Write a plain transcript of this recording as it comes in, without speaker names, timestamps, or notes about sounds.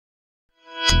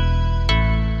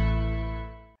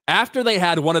After they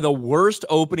had one of the worst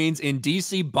openings in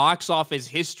DC box office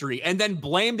history and then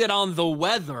blamed it on the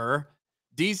weather,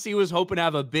 DC was hoping to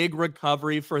have a big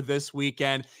recovery for this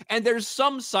weekend. And there's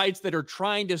some sites that are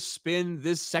trying to spin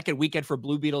this second weekend for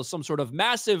Blue Beetle as some sort of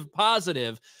massive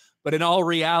positive. But in all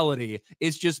reality,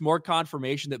 it's just more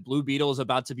confirmation that Blue Beetle is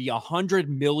about to be a $100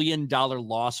 million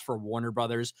loss for Warner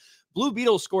Brothers. Blue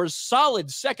Beetle scores solid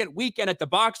second weekend at the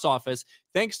box office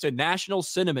thanks to National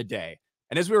Cinema Day.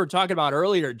 And as we were talking about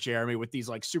earlier, Jeremy, with these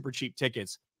like super cheap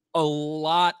tickets, a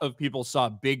lot of people saw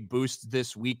big boosts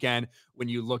this weekend. When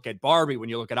you look at Barbie, when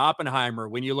you look at Oppenheimer,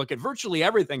 when you look at virtually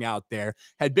everything out there,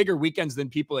 had bigger weekends than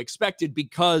people expected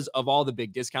because of all the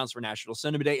big discounts for National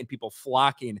Cinema Day and people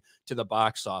flocking to the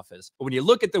box office. But when you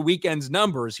look at the weekend's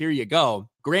numbers, here you go.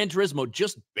 Gran Turismo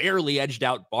just barely edged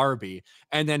out Barbie,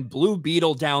 and then Blue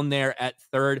Beetle down there at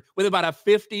third with about a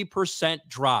 50%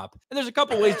 drop. And there's a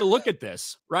couple ways to look at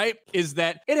this, right? Is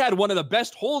that it had one of the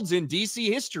best holds in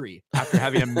DC history after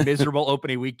having a miserable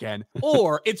opening weekend,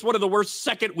 or it's one of the worst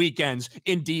second weekends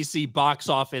in DC box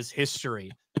office history.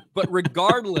 But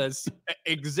regardless,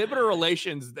 exhibitor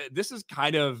relations, this is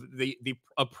kind of the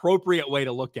appropriate way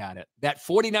to look at it. That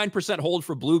 49% hold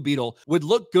for Blue Beetle would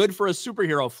look good for a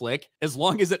superhero flick as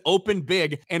long as it opened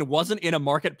big and wasn't in a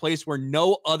marketplace where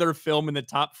no other film in the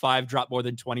top 5 dropped more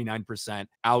than 29%.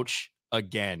 Ouch.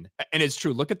 Again. And it's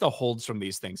true. Look at the holds from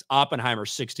these things. Oppenheimer,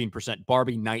 16%,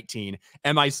 Barbie, 19,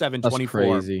 MI7,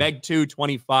 24, Meg 2,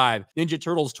 25, Ninja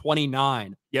Turtles,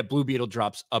 29. Yet Blue Beetle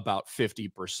drops about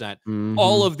 50%.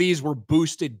 All of these were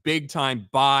boosted big time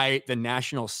by the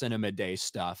National Cinema Day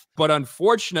stuff. But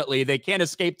unfortunately, they can't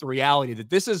escape the reality that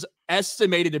this is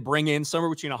estimated to bring in somewhere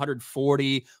between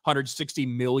 $140, $160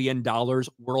 million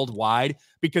worldwide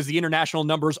because the international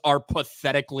numbers are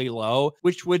pathetically low,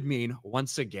 which would mean,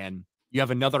 once again, you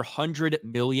have another $100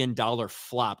 million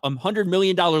flop, a $100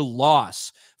 million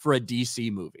loss for a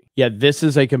DC movie. Yeah, this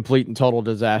is a complete and total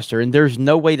disaster, and there's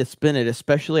no way to spin it,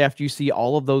 especially after you see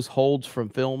all of those holds from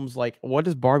films. Like, what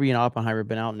has Barbie and Oppenheimer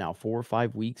been out now? 4 or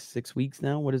 5 weeks, 6 weeks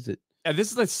now? What is it?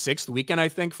 This is the 6th weekend, I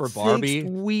think, for Barbie.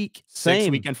 6th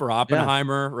weekend for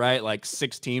Oppenheimer, right? Like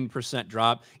 16%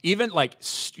 drop. Even like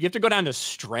you have to go down to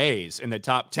Strays in the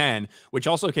top 10, which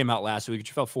also came out last week,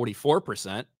 which fell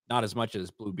 44%. Not as much as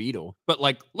Blue Beetle. But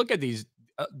like, look at these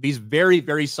very,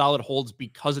 very solid holds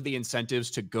because of the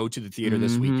incentives to go to the theater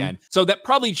this weekend. So that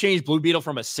probably changed Blue Beetle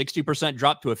from a 60%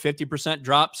 drop to a 50%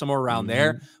 drop, somewhere around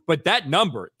there. But that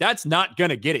number, that's not going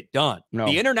to get it done. No.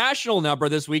 The international number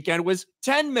this weekend was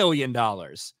 $10 million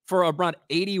for around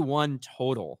 81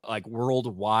 total, like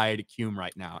worldwide cum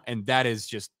right now. And that is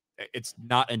just, it's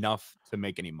not enough to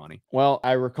make any money. Well,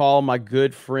 I recall my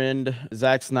good friend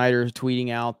Zack Snyder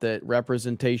tweeting out that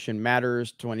representation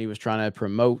matters when he was trying to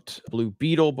promote Blue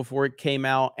Beetle before it came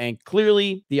out. And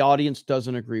clearly the audience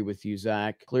doesn't agree with you,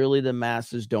 Zack. Clearly the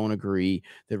masses don't agree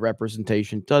that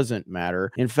representation doesn't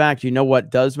matter. In fact, you know what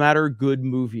does matter? Good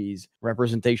movies.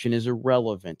 Representation is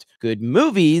irrelevant. Good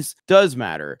movies does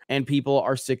matter. And people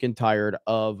are sick and tired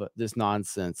of this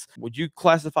nonsense. Would you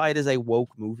classify it as a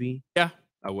woke movie? Yeah.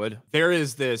 I would. There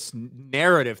is this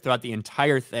narrative throughout the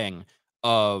entire thing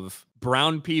of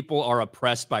brown people are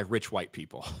oppressed by rich white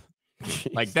people.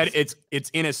 Like that, it's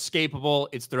inescapable.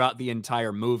 It's throughout the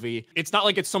entire movie. It's not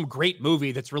like it's some great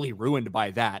movie that's really ruined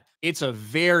by that. It's a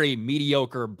very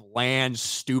mediocre, bland,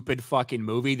 stupid fucking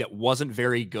movie that wasn't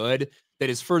very good, that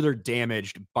is further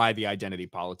damaged by the identity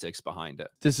politics behind it.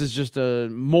 This is just a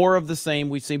more of the same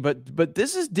we've seen, but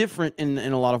this is different in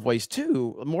a lot of ways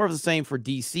too. More of the same for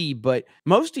DC, but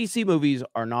most DC movies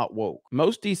are not woke.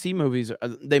 Most DC movies,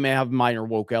 they may have minor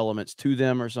woke elements to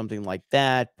them or something like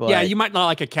that. But yeah, you might not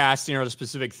like a casting or a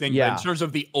specific thing, but in terms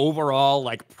of the overall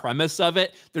like premise of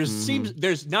it,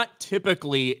 there's not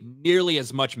typically nearly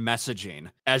as much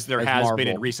messaging as there has been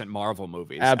in recent Marvel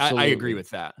movies. Absolutely. I agree with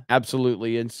that.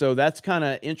 Absolutely. And so that's kind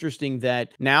of interesting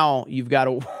that now you've got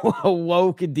a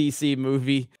woke DC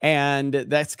movie, and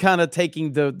that's kind of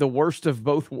taking the worst of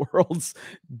both worlds.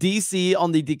 DC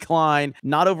on the decline,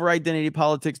 not over identity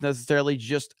politics necessarily,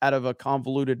 just out of a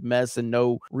convoluted mess and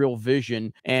no real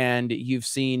vision. And you've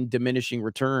seen diminishing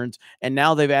returns, and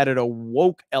now they've added a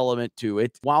woke element to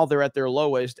it while they're at their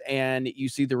lowest, and you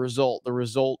see the result. The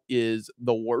result is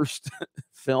the worst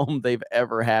film they've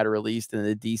ever had released in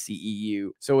the DCEU.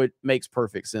 So it makes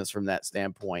perfect sense from that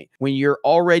standpoint. When you're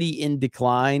already in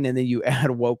decline and then you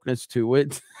add wokeness to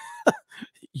it,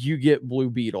 you get Blue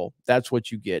Beetle. That's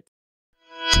what you get.